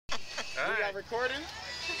recording?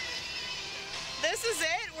 This is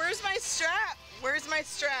it? Where's my strap? Where's my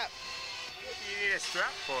strap? What do you need a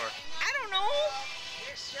strap for? I don't know.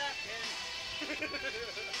 You're strapped in.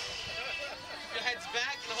 Your head's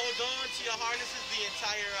back and hold on to your harnesses the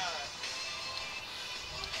entire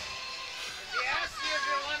If he asks you if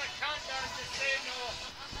you want a countdown, just say no.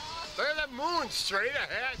 Look at the moon straight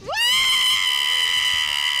ahead. Woo!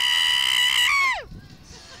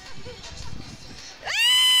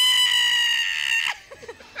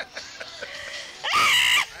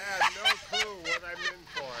 I have no clue what I'm in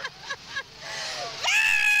for.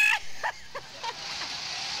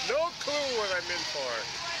 No clue what I'm in for.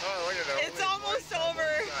 Oh, look at that. It's almost over.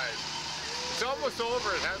 It's almost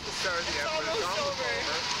over. It hasn't started yet, but it's almost almost over.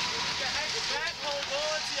 over. your head's back, hold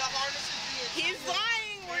on to your harnesses the entire He's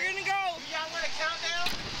lying. We're gonna go. Y'all want a countdown?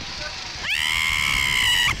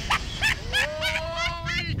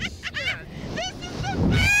 Holy shit! This is the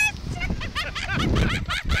best.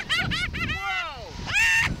 Whoa!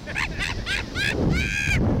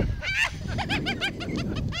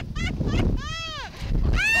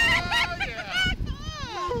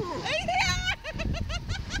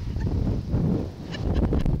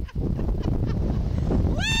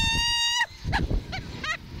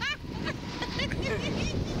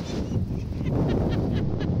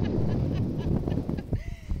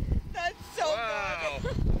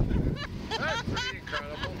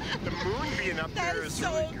 Up that there is is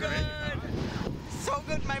so really good. Great. So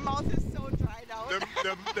good. My mouth is so dried out.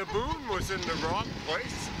 The moon was in the wrong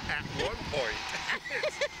place at one point.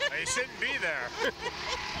 I shouldn't be there.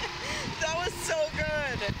 That was so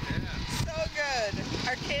good. Yeah. So good.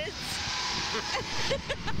 Our kids.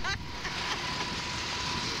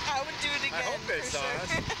 I would do it again. I hope they for saw sure.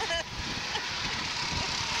 us.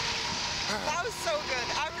 That was so good.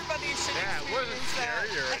 Everybody should Yeah, it wasn't experience that.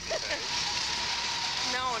 scary or anything.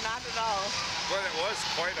 No, not at all. But it was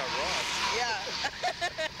quite a rush. Yeah.